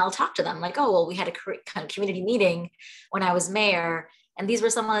film. And I'll talk to them like, oh, well, we had a kind of community meeting when I was mayor, and these were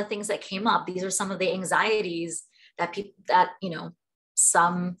some of the things that came up. These are some of the anxieties that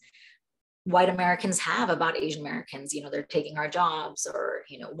some white Americans have about Asian Americans. They're taking our jobs, or,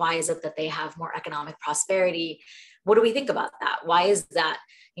 why is it that they have more economic prosperity? What do we think about that? Why is that?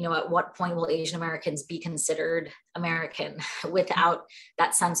 At what point will Asian Americans be considered American without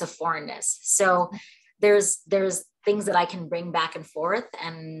that sense of foreignness? So there's things that I can bring back and forth,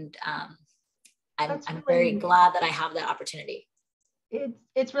 and I'm very glad that I have that opportunity.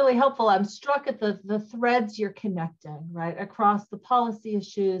 It's really helpful. I'm struck at the threads you're connecting, right, across the policy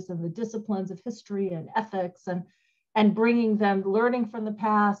issues and the disciplines of history and ethics, and bringing them, learning from the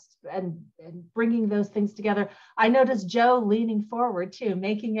past, and bringing those things together. I noticed Jo leaning forward too,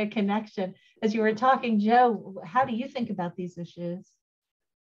 making a connection. As you were talking, Jo, how do you think about these issues?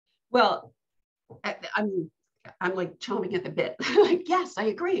 Well, I'm like chomping at the bit. Like, yes, I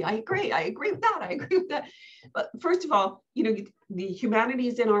agree with that, I agree with that. But first of all, the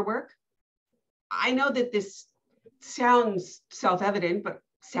humanities in our work, I know that this sounds self-evident, but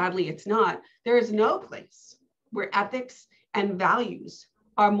sadly it's not. There is no place where ethics and values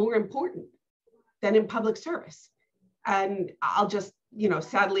are more important than in public service. And I'll just,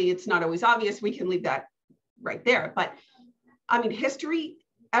 sadly, it's not always obvious. We can leave that right there. But I mean, history,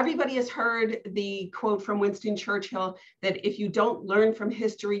 everybody has heard the quote from Winston Churchill that if you don't learn from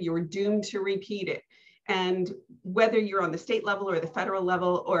history, you're doomed to repeat it. And whether you're on the state level or the federal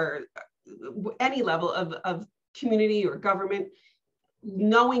level or any level of community or government,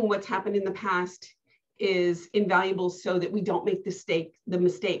 knowing what's happened in the past is invaluable so that we don't make the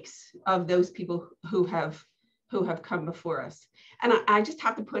mistakes of those people who have come before us. And I just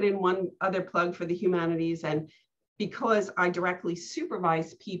have to put in one other plug for the humanities. And because I directly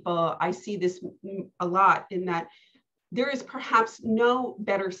supervise people, I see this a lot, in that there is perhaps no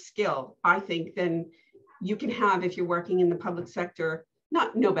better skill, I think, than you can have if you're working in the public sector.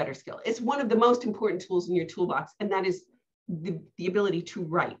 Not no better skill. It's one of the most important tools in your toolbox, and that is the ability to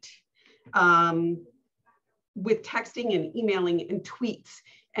write. With texting and emailing and tweets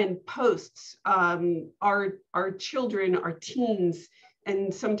and posts, our children, our teens,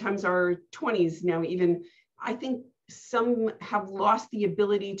 and sometimes our 20s now even, I think some have lost the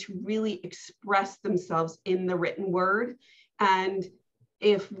ability to really express themselves in the written word. And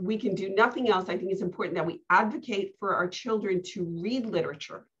if we can do nothing else, I think it's important that we advocate for our children to read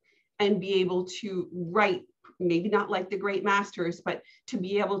literature and be able to write, maybe not like the great masters, but to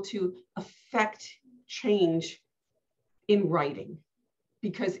be able to affect change in writing.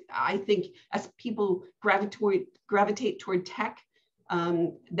 Because I think as people gravitate toward tech,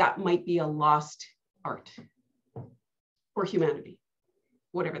 that might be a lost art or humanity,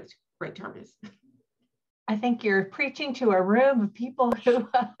 whatever the right term is. I think you're preaching to a room of people who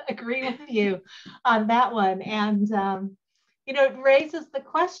agree with you on that one. And, it raises the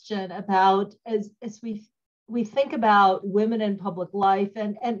question about, as we think about women in public life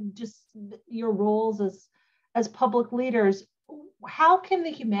and just your roles as public leaders, how can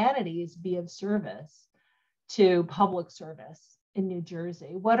the humanities be of service to public service in New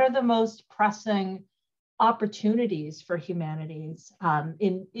Jersey? What are the most pressing opportunities for humanities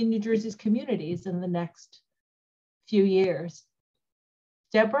in New Jersey's communities in the next few years?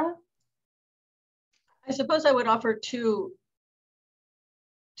 Deborah? I suppose I would offer two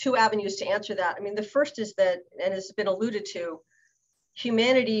avenues to answer that. I mean, the first is that, and has been alluded to,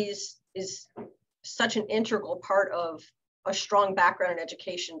 humanities is such an integral part of a strong background in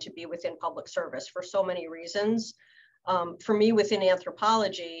education to be within public service for so many reasons. For me, within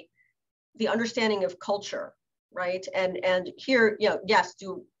anthropology, the understanding of culture, right? And here, yes,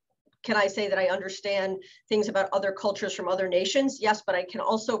 can I say that I understand things about other cultures from other nations? Yes, but I can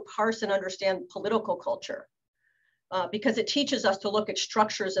also parse and understand political culture because it teaches us to look at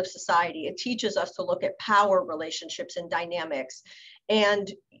structures of society. It teaches us to look at power relationships and dynamics.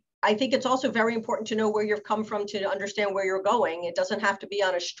 And I think it's also very important to know where you've come from to understand where you're going. It doesn't have to be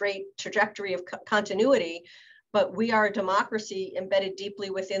on a straight trajectory of continuity, but we are a democracy embedded deeply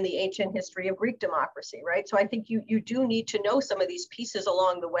within the ancient history of Greek democracy, right? So I think you do need to know some of these pieces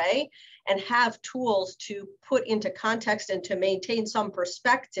along the way and have tools to put into context and to maintain some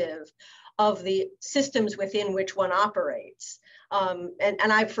perspective of the systems within which one operates.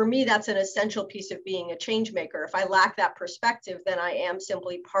 For me, that's an essential piece of being a change maker. If I lack that perspective, then I am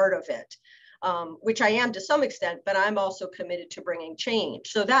simply part of it, which I am to some extent, but I'm also committed to bringing change.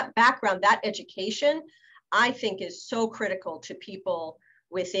 So that background, that education, I think is so critical to people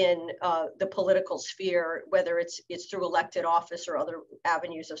within the political sphere, whether it's through elected office or other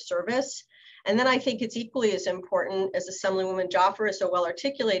avenues of service. And then I think it's equally as important, as Assemblywoman Jaffer is so well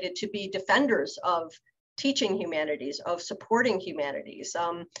articulated, to be defenders of teaching humanities, of supporting humanities.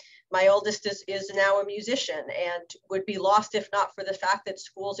 My oldest is now a musician and would be lost if not for the fact that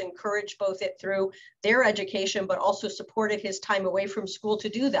schools encourage both it through their education, but also supported his time away from school to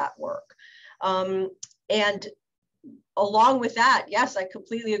do that work. And along with that, yes, I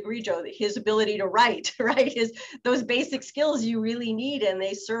completely agree, Jo, that his ability to write, right, those basic skills you really need, and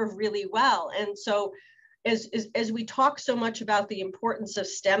they serve really well. And so as we talk so much about the importance of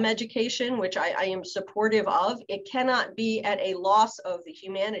STEM education, which I am supportive of, it cannot be at a loss of the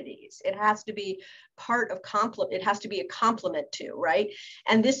humanities. It has to be part of it has to be a complement to, right?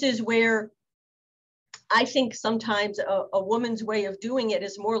 And this is where I think sometimes a woman's way of doing it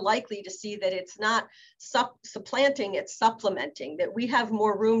is more likely to see that it's not supplanting, it's supplementing, that we have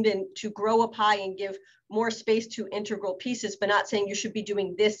more room to grow up high and give more space to integral pieces, but not saying you should be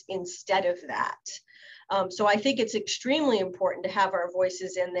doing this instead of that. So I think it's extremely important to have our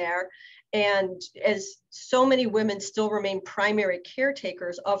voices in there. And as so many women still remain primary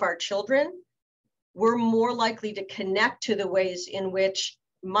caretakers of our children, we're more likely to connect to the ways in which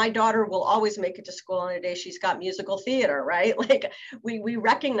my daughter will always make it to school on a day she's got musical theater, right? Like we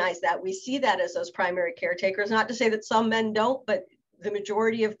recognize that, we see that as those primary caretakers, not to say that some men don't, but the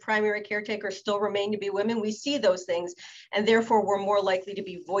majority of primary caretakers still remain to be women. We see those things, and therefore we're more likely to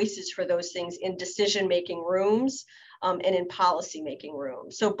be voices for those things in decision-making rooms and in policy-making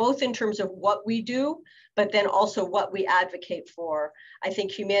rooms. So both in terms of what we do, but then also what we advocate for. I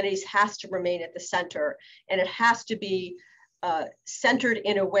think humanities has to remain at the center, and it has to be centered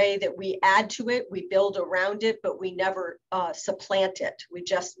in a way that we add to it, we build around it, but we never supplant it. We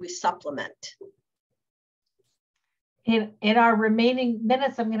supplement. In our remaining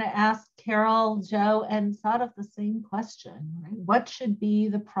minutes, I'm going to ask Carol, Jo, and Sadaf the same question. Right? What should be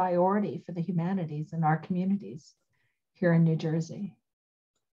the priority for the humanities in our communities here in New Jersey?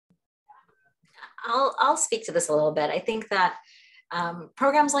 I'll speak to this a little bit. I think that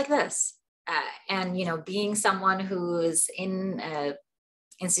programs like this, and being someone who is in an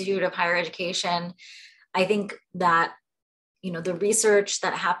institute of higher education, I think that the research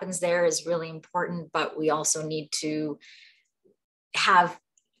that happens there is really important, but we also need to have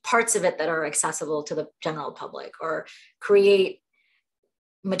parts of it that are accessible to the general public, or create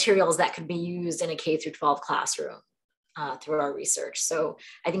materials that could be used in a K through 12 classroom through our research. So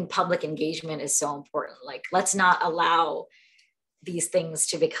I think public engagement is so important. Like, let's not allow these things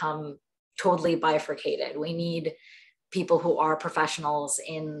to become totally bifurcated. We need people who are professionals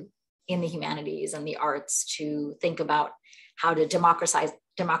in the humanities and the arts to think about how to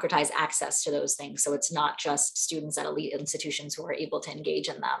democratize access to those things. So it's not just students at elite institutions who are able to engage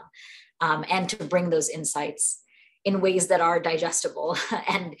in them, and to bring those insights in ways that are digestible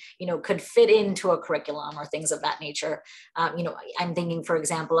and could fit into a curriculum or things of that nature. I'm thinking, for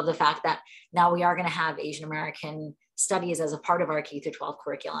example, of the fact that now we are going to have Asian American studies as a part of our K through 12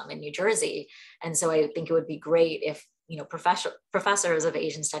 curriculum in New Jersey. And so I think it would be great if professors of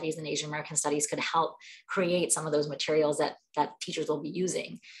Asian studies and Asian American studies could help create some of those materials that teachers will be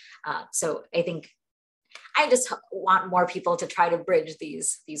using. So I think I just want more people to try to bridge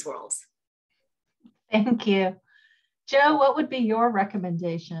these worlds. Thank you. Jo, what would be your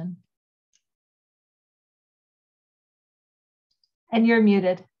recommendation? And you're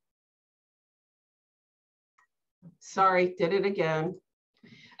muted. Sorry, did it again.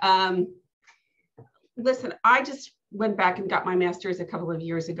 Listen, I just went back and got my master's a couple of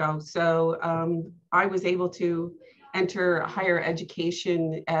years ago. So I was able to enter higher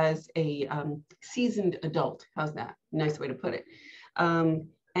education as a seasoned adult. How's that? Nice way to put it.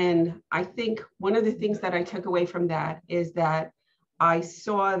 And I think one of the things that I took away from that is that I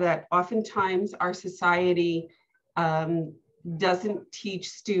saw that oftentimes our society doesn't teach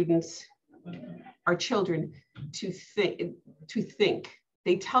students, our children, to think.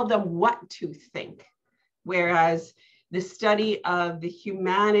 They tell them what to think. Whereas the study of the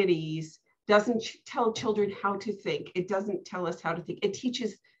humanities doesn't tell children how to think. It doesn't tell us how to think. It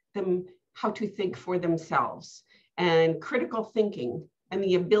teaches them how to think for themselves. And critical thinking and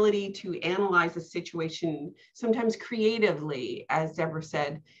the ability to analyze a situation, sometimes creatively, as Deborah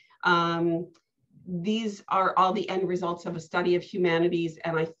said. These are all the end results of a study of humanities.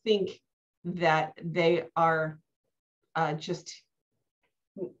 And I think that they are just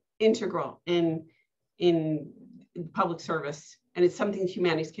integral in public service, and it's something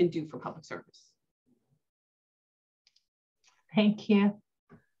humanities can do for public service. Thank you.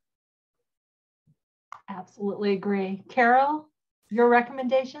 Absolutely agree. Carol, your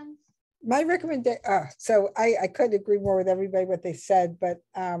recommendations? My recommendation, so I couldn't agree more with everybody what they said, but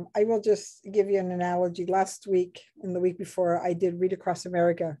I will just give you an analogy. Last week and the week before, I did Read Across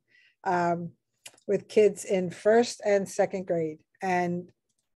America with kids in 1st and 2nd grade. And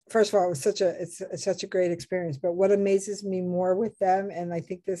first of all, it's such a great experience. But what amazes me more with them, and I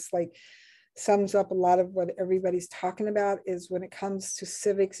think this like sums up a lot of what everybody's talking about, is when it comes to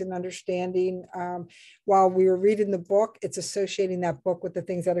civics and understanding. While we were reading the book, it's associating that book with the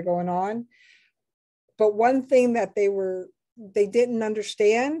things that are going on. But one thing that they didn't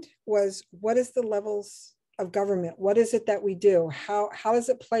understand was, what is the levels of government? What is it that we do? How does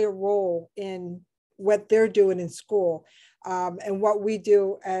it play a role in what they're doing in school, and what we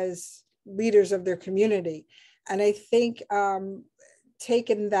do as leaders of their community? And I think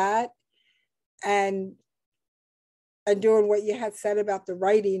taking that and doing what you had said about the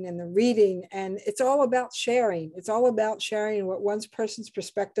writing and the reading, and it's all about sharing. It's all about sharing what one person's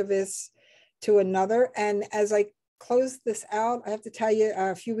perspective is to another. And as I close this out, I have to tell you,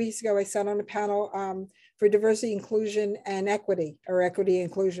 a few weeks ago, I sat on a panel for diversity, inclusion, and equity, or equity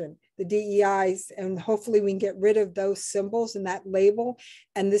inclusion, the DEIs, and hopefully we can get rid of those symbols and that label.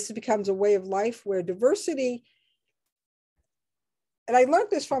 And this becomes a way of life where diversity, and I learned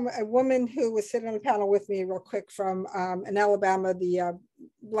this from a woman who was sitting on the panel with me real quick from in Alabama, the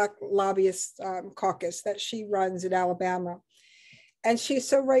Black Lobbyist Caucus that she runs in Alabama. And she's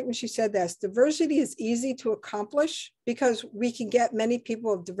so right when she said this: diversity is easy to accomplish because we can get many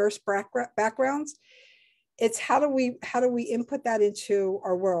people of diverse backgrounds. It's how do we input that into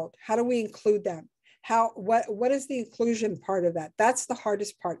our world? How do we include them? What is the inclusion part of that? That's the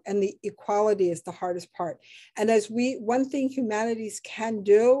hardest part, and the equality is the hardest part. And one thing humanities can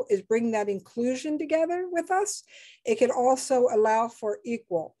do is bring that inclusion together with us. It can also allow for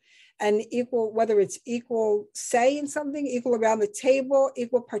equal, whether it's equal say in something, equal around the table,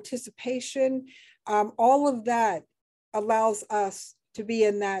 equal participation. All of that allows us to be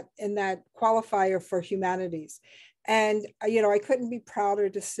in that qualifier for humanities. And, I couldn't be prouder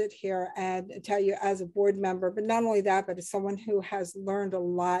to sit here and tell you as a board member, but not only that, but as someone who has learned a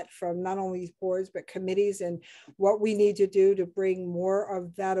lot from not only these boards, but committees, and what we need to do to bring more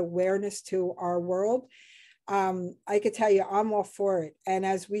of that awareness to our world. I could tell you I'm all for it. And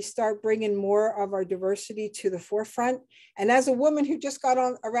as we start bringing more of our diversity to the forefront, and as a woman who just got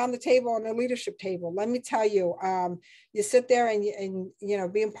on around the table, on the leadership table, let me tell you, you sit there and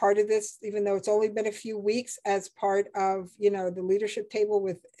being part of this, even though it's only been a few weeks, as part of, the leadership table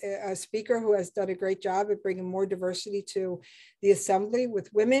with a speaker who has done a great job at bringing more diversity to the assembly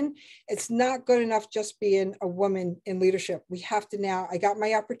with women. It's not good enough just being a woman in leadership. We have to now, I got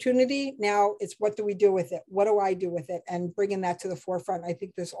my opportunity. Now it's, what do we do with it? What do I do with it? And bringing that to the forefront. I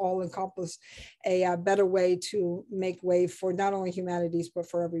think this all encompasses a better way to make way for not only humanities, but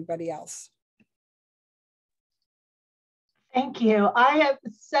for everybody else. Thank you. I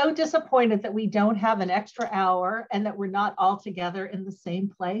am so disappointed that we don't have an extra hour and that we're not all together in the same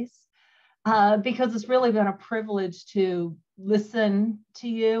place, because it's really been a privilege to listen to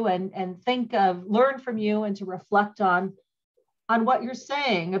you and learn from you, and to reflect on what you're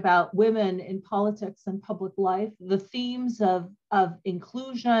saying about women in politics and public life, the themes of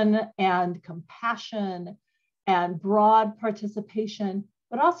inclusion and compassion and broad participation,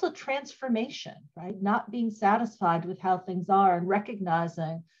 but also transformation, right? Not being satisfied with how things are, and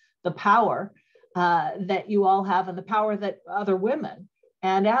recognizing the power that you all have, and the power that other women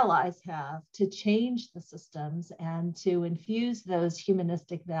and allies have to change the systems and to infuse those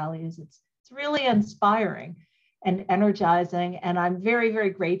humanistic values. It's really inspiring and energizing. And I'm very, very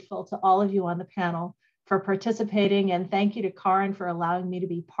grateful to all of you on the panel for participating. And thank you to Karin for allowing me to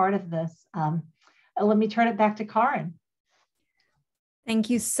be part of this. Let me turn it back to Karin. Thank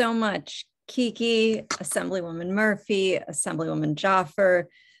you so much, Kiki, Assemblywoman Murphy, Assemblywoman Jaffer,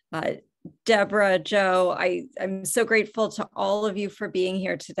 Deborah, Jo. I'm so grateful to all of you for being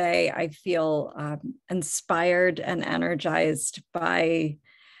here today. I feel inspired and energized by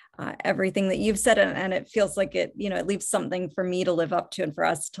everything that you've said, and it feels like it leaves something for me to live up to and for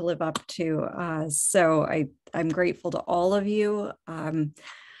us to live up to. So I'm grateful to all of you.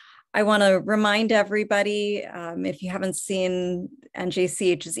 I want to remind everybody, if you haven't seen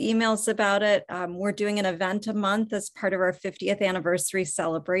NJCH's emails about it, we're doing an event a month as part of our 50th anniversary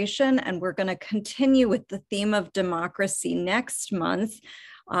celebration, and we're going to continue with the theme of democracy next month.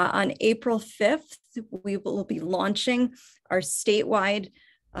 On April 5th, we will be launching our statewide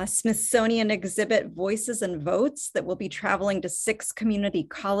Smithsonian exhibit, Voices and Votes, that will be traveling to 6 community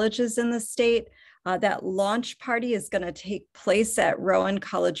colleges in the state. That launch party is going to take place at Rowan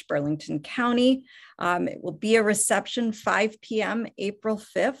College, Burlington County. It will be a reception, 5 p.m., April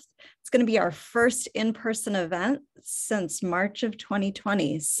 5th. It's going to be our first in-person event since March of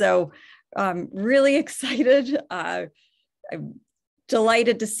 2020. So really excited.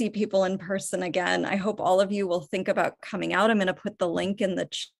 Delighted to see people in person again. I hope all of you will think about coming out. I'm going to put the link in the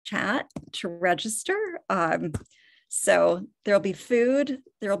chat to register. So there'll be food,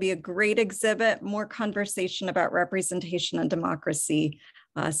 there'll be a great exhibit, more conversation about representation and democracy.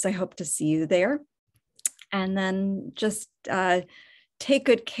 So I hope to see you there. And then just take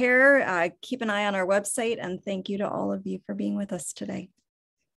good care, keep an eye on our website, and thank you to all of you for being with us today.